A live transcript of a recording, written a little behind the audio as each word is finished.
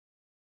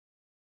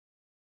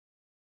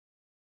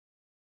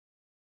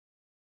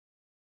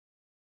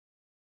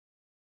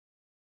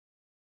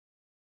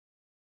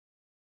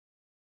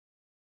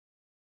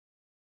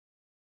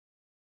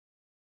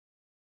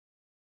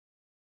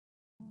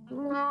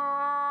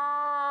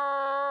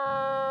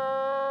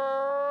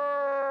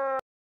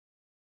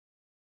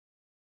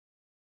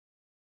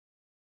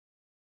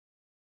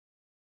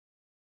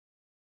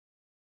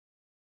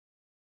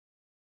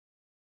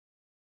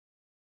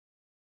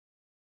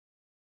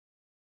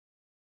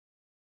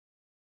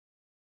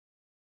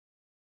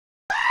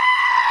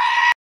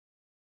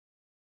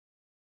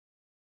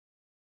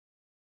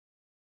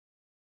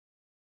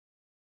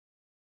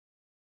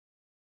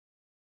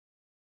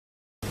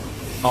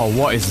Oh,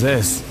 what is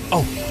this?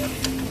 Oh!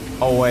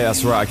 Oh wait,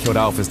 that's right, I killed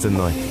Alphys,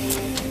 didn't I?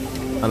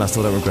 And I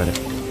still don't regret it.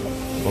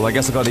 Well, I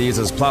guess I gotta use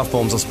those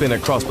platforms to spin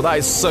across, but that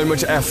is so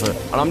much effort,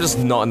 and I'm just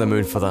not in the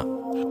mood for that.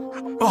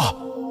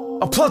 Oh!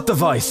 A plot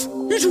device!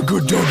 He's a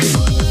good doggy!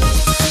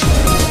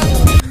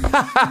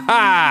 Ha ha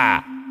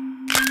ha!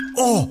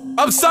 Oh!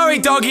 I'm sorry,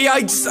 doggy,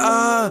 I'll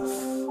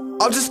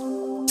just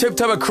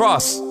tiptoe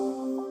across.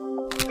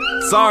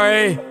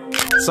 Sorry!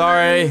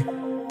 Sorry!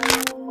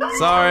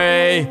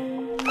 Sorry!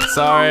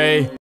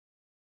 Sorry.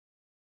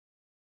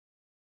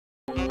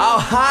 Oh,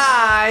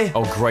 hi!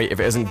 Oh, great, if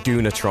it isn't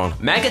Goonatron.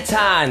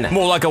 Megaton!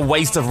 More like a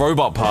waste of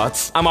robot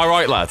parts. Am I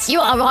right, lads? You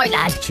are right,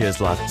 lad.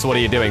 Cheers, lad. So what are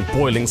you doing?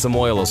 Boiling some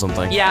oil or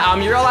something? Yeah,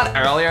 you're a lot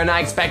earlier than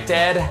I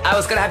expected. I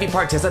was gonna have you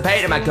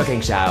participate in my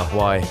cooking show.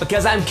 Why?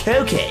 Because I'm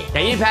kooky.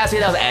 Can you pass me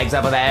those eggs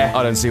over there?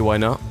 I don't see why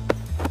not.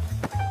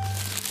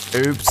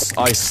 Oops,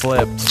 I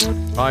slipped.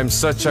 I'm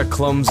such a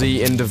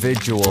clumsy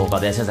individual. Well,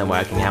 this isn't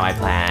working how I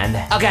planned.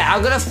 Okay,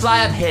 I'm gonna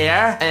fly up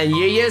here, and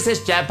you use this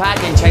jetpack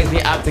and chase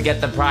me up to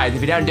get the prize. If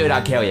you don't do it,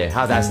 I'll kill you.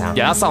 How's that sound?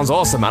 Yeah, that sounds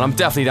awesome, man. I'm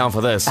definitely down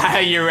for this.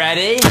 Are you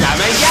ready? Come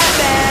and get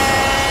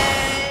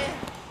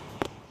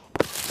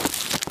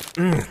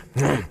me!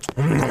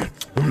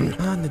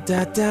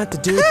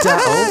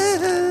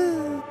 Oh.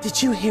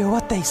 Did you hear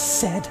what they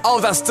said? Oh,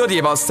 that study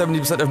about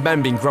 70% of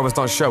men being growers,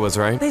 not showers,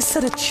 right? They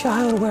said a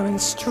child wearing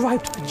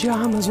striped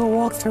pajamas will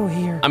walk through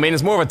here. I mean,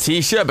 it's more of a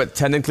t-shirt, but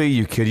technically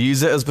you could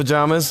use it as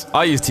pajamas.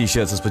 I use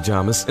t-shirts as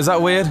pajamas. Is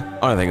that weird? I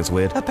don't think it's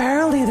weird.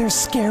 Apparently they're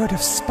scared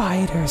of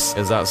spiders.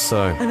 Is that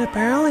so? And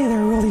apparently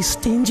they're really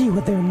stingy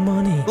with their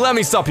money. Let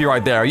me stop you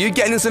right there. Are you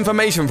getting this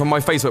information from my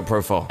Facebook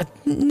profile?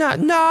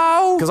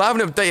 No. Because I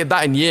haven't updated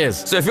that in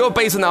years. So if you're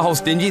basing that whole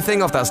stingy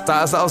thing off that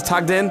status that I was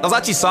tagged in, that was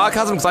actually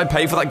sarcasm because I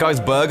paid for that guy's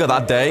burger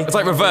that day. It's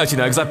like reverse, you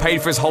know, because I paid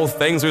for his whole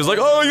thing, so he was like,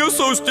 oh, you're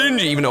so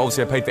stingy, even though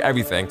obviously I paid for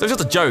everything. So it's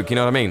just a joke, you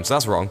know what I mean? So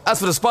that's wrong. As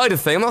for the spider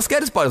thing, I'm not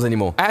scared of spiders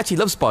anymore. I actually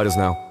love spiders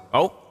now.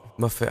 Oh,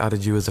 Muffet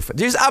added you as a friend.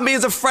 Did you just add me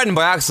as a friend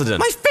by accident?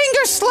 My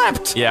finger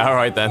slipped! Yeah,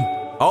 alright then.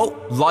 Oh,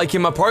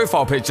 liking my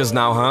profile pictures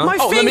now, huh?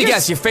 Let me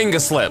guess, your finger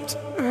slipped.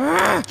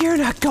 You're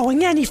not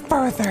going any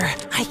further.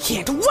 I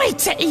can't wait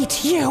to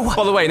eat you.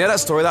 By the way, you know that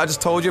story that I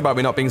just told you about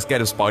me not being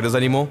scared of spiders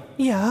anymore?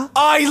 Yeah?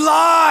 I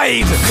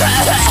lied!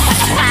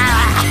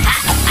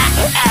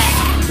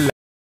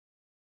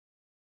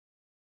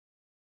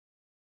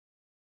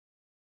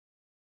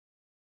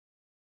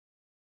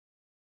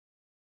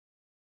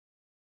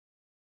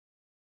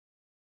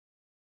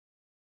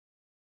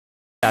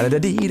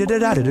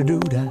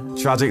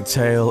 Tragic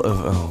tale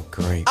of... Oh,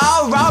 great.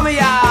 Oh, Romeo!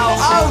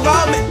 Oh,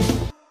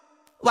 Romeo!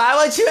 Why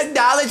won't you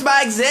acknowledge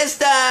my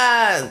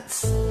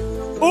existence?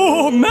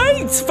 Oh,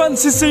 mate!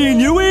 Fancy seeing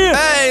you here!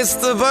 Hey, it's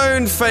the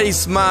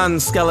bone-faced man,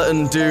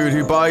 skeleton dude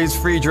who buys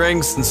free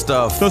drinks and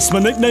stuff. That's my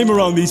nickname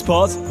around these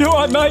parts. You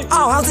alright, mate?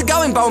 Oh, how's it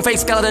going,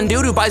 bone-faced skeleton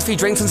dude who buys free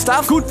drinks and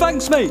stuff? Good,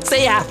 thanks, mate.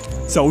 See ya!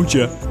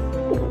 Soldier.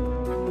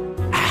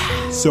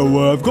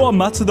 So, I've got a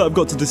matter that I've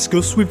got to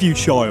discuss with you,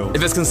 child.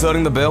 If it's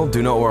concerning the bill,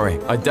 do not worry.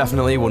 I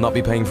definitely will not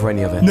be paying for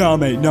any of it. Nah,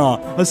 mate, nah.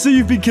 I see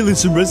you've been killing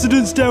some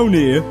residents down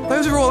here.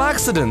 Those are all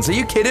accidents. Are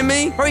you kidding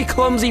me? Very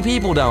clumsy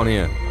people down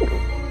here.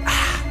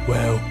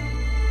 Well,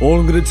 all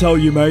I'm gonna tell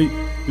you, mate,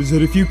 is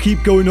that if you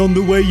keep going on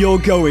the way you're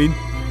going,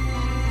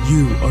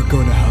 you are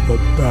gonna have a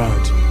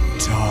bad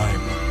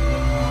time.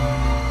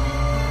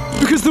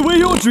 Because the way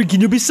you're drinking,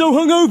 you'll be so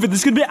hungover,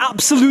 there's gonna be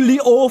absolutely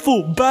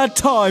awful bad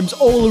times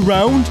all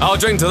around. I'll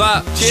drink to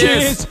that.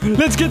 Cheers!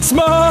 Let's get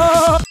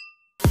smart!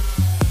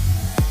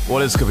 Well,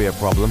 this could be a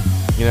problem.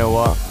 You know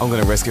what? I'm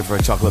gonna risk it for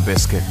a chocolate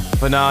biscuit.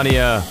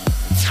 Banania.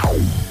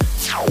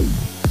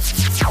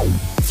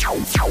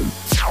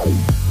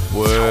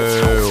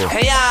 Whoa.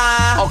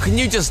 Hey-ya! Oh, can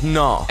you just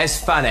not? It's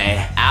funny.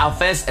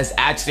 Alphys is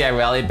actually a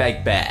really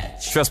big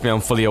bitch. Trust me, I'm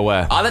fully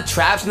aware. All the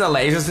traps and the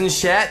lasers and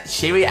shit,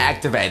 she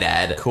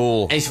reactivated.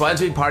 Cool. And she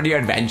wants to be part of your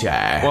adventure.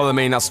 Well, I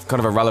mean, that's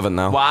kind of irrelevant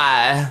now.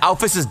 Why?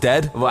 Alphys is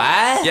dead.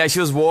 What? Yeah, she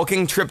was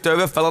walking, tripped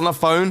over, fell on her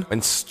phone,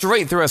 went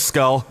straight through her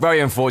skull. Very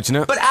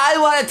unfortunate. But I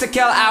wanted to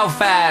kill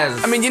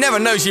Alphys. I mean, you never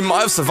know, she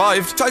might have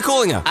survived. Try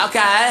calling her.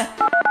 Okay.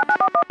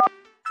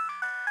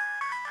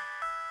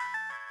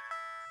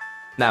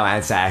 No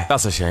answer.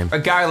 That's a shame.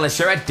 Regardless,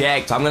 you're a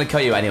dick, so I'm gonna kill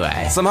you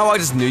anyway. Somehow I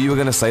just knew you were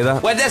gonna say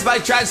that. Witness my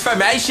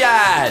transformation!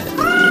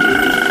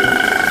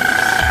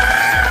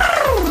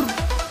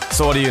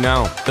 So what are you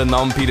now? The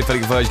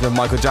non-pedophilic version of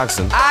Michael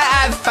Jackson?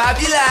 I am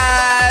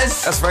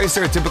fabulous! That's very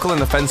stereotypical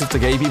and offensive to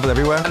gay people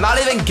everywhere. I'm not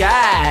even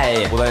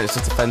gay! Well, then it's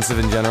just offensive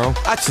in general.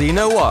 Actually, you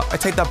know what? I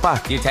take that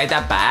back. You take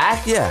that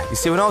back? Yeah, you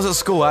see, when I was at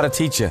school, I had a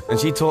teacher, and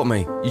she taught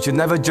me, you should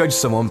never judge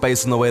someone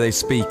based on the way they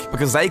speak,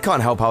 because they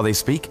can't help how they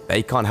speak.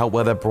 They can't help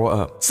where they're brought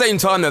up. Same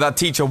time, though, that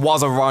teacher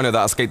was a rhino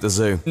that escaped the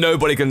zoo.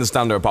 Nobody can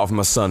understand her apart from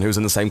her son, who's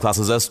in the same class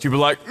as us. She'd be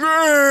like,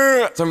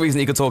 for some reason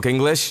he could talk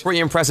English. Pretty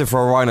impressive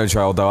for a rhino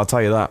child, though, I'll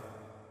tell you that.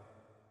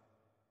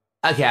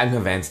 Okay, I'm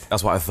convinced.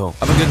 That's what I thought.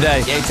 Have a good day.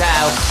 You too.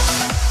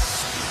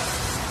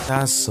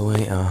 That's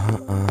sweet,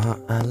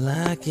 I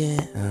like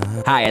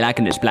it, How you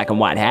liking this black and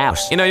white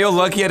house? You know, you're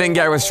lucky I didn't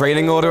get a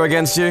restraining order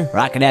against you.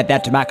 I can add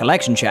that to my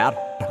collection, child.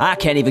 I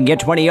can't even get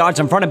 20 yards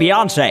in front of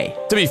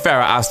Beyonce. To be fair,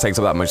 our ass takes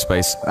up that much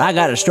space. I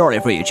got a story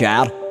for you,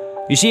 child.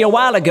 You see, a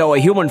while ago, a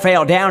human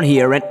fell down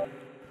here and...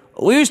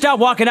 Will you stop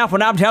walking up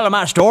when I'm telling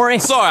my story?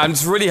 Sorry, I'm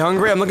just really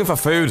hungry. I'm looking for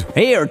food.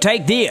 Here,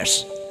 take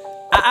this.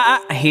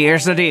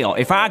 Here's the deal.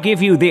 If I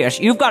give you this,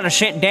 you've got to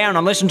sit down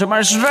and listen to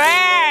my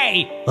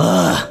story.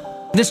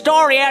 The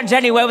story ends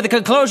anyway with the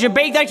conclusion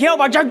being that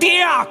humans are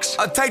dicks.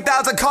 I'll take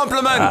that as a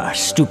compliment.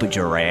 Stupid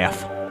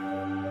giraffe.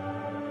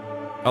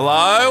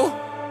 Hello?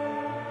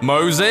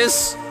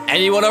 Moses?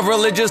 Anyone of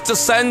religious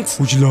descent?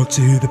 Would you like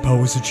to hear the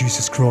powers of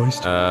Jesus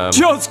Christ?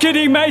 Just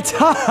kidding, mate!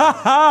 Ha ha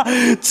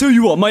ha! Tell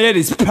you what, my head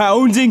is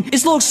pounding.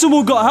 It's like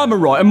someone got a hammer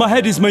right and my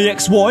head is my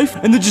ex-wife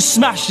and they're just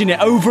smashing it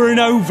over and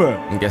over.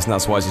 I'm guessing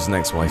that's why she's an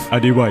ex-wife.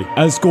 Anyway,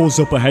 as goes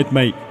up ahead,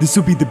 mate, this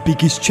will be the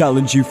biggest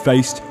challenge you've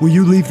faced. Will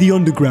you leave the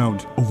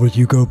underground or will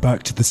you go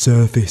back to the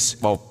surface?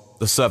 Well,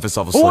 the surface,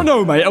 obviously. Oh,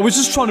 no, mate, I was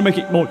just trying to make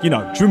it more, you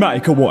know,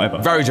 dramatic or whatever.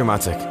 Very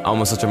dramatic.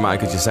 Almost as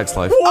dramatic as your sex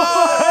life.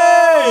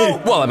 Hey!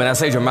 Well, I mean, I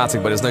say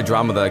dramatic, but there's no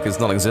drama there because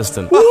it's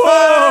non-existent.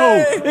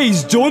 Whoa!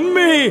 He's done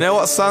me! You know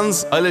what,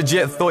 Sans? I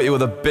legit thought you were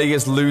the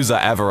biggest loser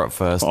ever at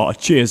first. Oh,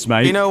 cheers,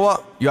 mate. You know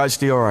what? You're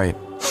actually alright.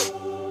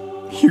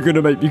 You're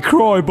gonna make me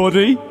cry,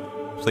 buddy.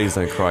 Please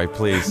don't cry,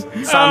 please.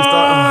 Sans,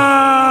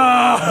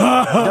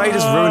 don't... No, you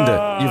just ruined it.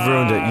 You've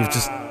ruined it.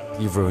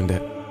 You've ruined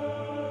it.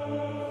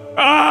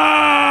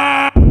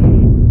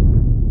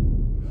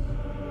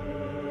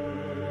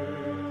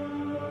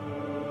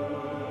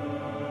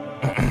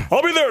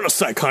 I'll be there in a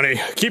sec,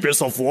 honey. Keep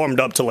yourself warmed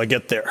up till I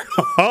get there.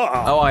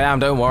 Oh, I am,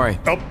 don't worry.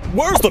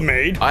 Where's the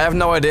maid? I have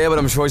no idea, but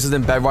I'm sure she's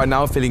in bed right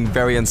now feeling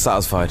very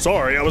unsatisfied.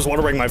 Sorry, I was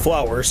watering my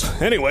flowers.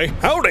 Anyway,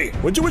 howdy.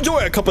 Would you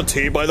enjoy a cup of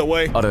tea, by the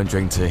way? I don't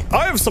drink tea.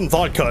 I have some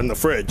vodka in the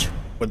fridge.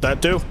 Would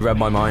that do? You read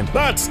my mind.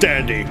 That's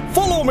dandy.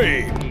 Follow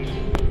me.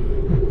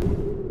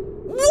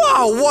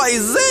 Wow, what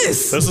is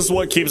this? This is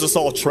what keeps us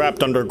all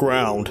trapped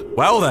underground.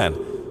 Well then.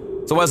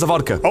 So where's the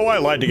vodka? Oh, I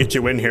lied to get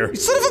you in here. You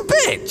son of a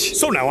bitch!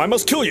 So now I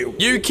must kill you.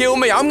 You kill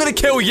me, I'm gonna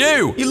kill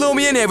you! You lure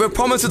me in here with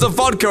promises of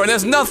vodka and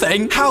there's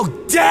nothing? How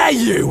dare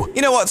you!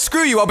 You know what,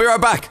 screw you, I'll be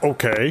right back.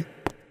 Okay.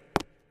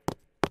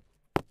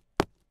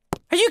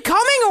 Are you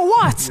coming or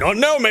what? Not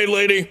now, maid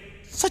lady.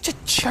 Such a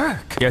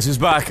jerk. Guess who's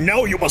back?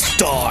 Now you must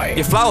die.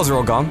 Your flowers are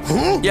all gone.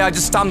 Huh? Yeah, I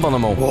just stamped on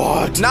them all.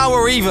 What? Now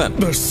we're even.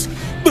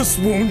 This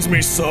wounds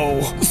me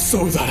so.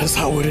 So that is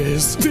how it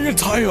is. The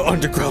entire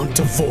underground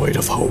devoid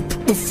of hope.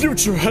 The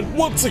future had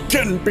once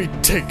again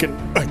been taken.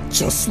 I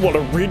just want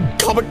to read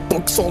comic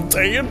books all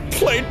day and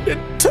play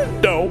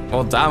Nintendo.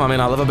 Well, damn, I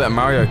mean, I love a bit of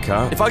Mario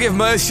Kart. If I give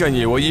mercy on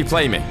you, will you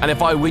play me? And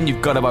if I win,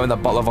 you've got to buy me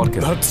that bottle of vodka.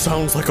 That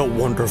sounds like a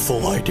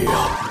wonderful idea.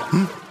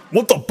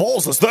 What the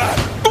balls is that?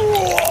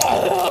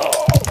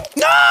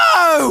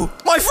 No!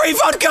 My free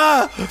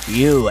vodka!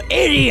 You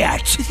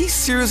idiot! Did he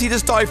seriously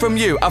just die from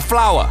you? A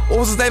flower. What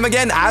was his name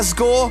again?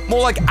 Asgore?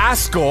 More like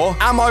Asgore.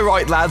 Am I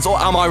right, lads, or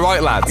am I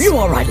right, lads? You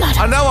alright, lad?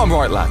 I know I'm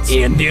right, lads.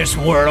 In this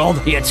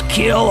world, it's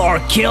kill or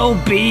kill,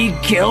 be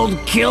killed,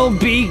 kill,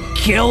 be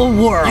kill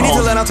world. You need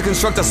to learn how to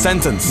construct a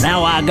sentence.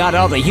 Now I got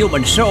all the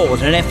human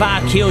souls, and if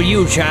I kill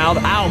you, child,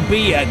 I'll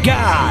be a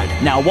god.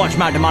 Now watch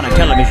my demonic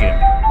television.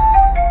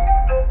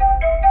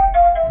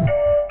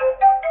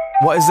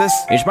 What is this?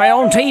 It's my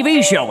own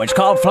TV show. It's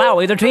called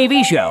Flowey the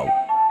TV Show.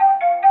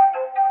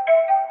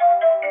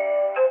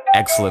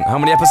 Excellent. How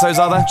many episodes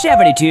are there?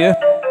 72.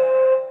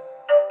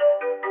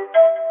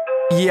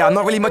 Yeah, I'm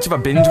not really much of a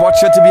binge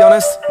watcher, to be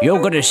honest.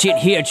 You're gonna sit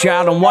here,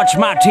 child, and watch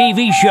my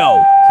TV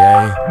show. Okay.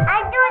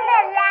 I'm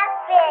gonna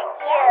laugh at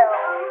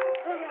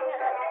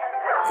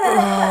you.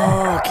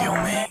 Oh, kill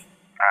me.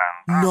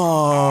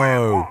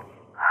 No.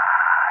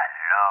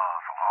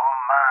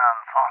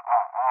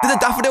 Did the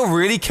daffodil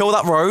really kill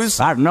that rose?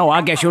 I don't know.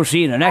 I guess you'll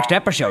see in the next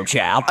episode,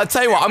 child. I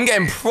tell you what, I'm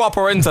getting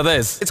proper into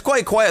this. It's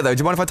quite quiet though. Do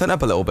you mind if I turn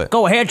up a little bit?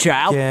 Go ahead,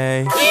 child.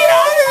 Yay. Oh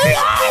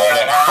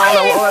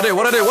no,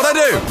 what do I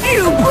do?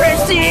 You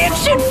press the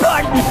exit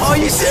button. Are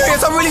you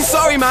serious? I'm really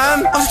sorry,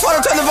 man. I was trying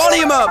to turn the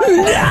volume up.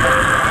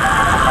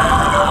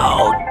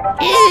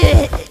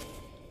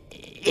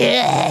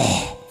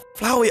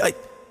 Flowey,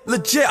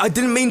 legit, I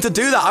didn't mean to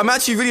do that. I'm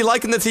actually really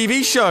liking the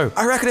TV show.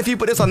 I reckon if you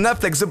put this on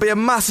Netflix, it'd be a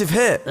massive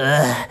hit.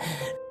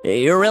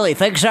 You really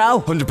think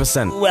so?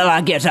 100%. Well,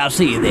 I guess I'll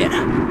see you then.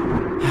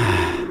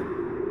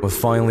 We're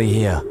finally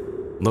here.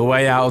 The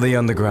way out of the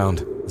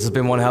underground. The This has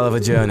been one hell of a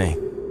journey,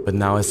 but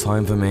now it's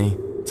time for me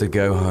to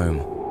go home.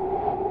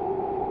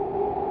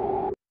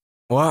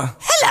 What?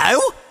 Hello?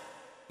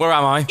 Where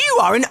am I? You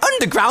are in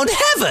underground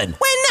heaven,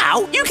 where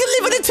now you can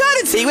live an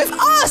eternity with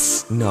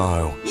us.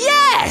 No.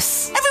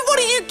 Yes!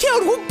 Everybody you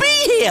killed will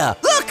be here.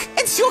 Look,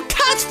 it's your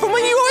cat from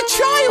when you were a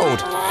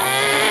child.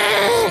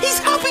 He's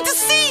happy to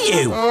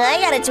see you. I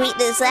gotta tweet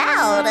this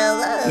out.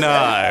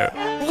 No.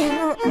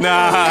 No.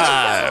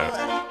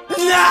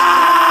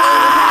 No!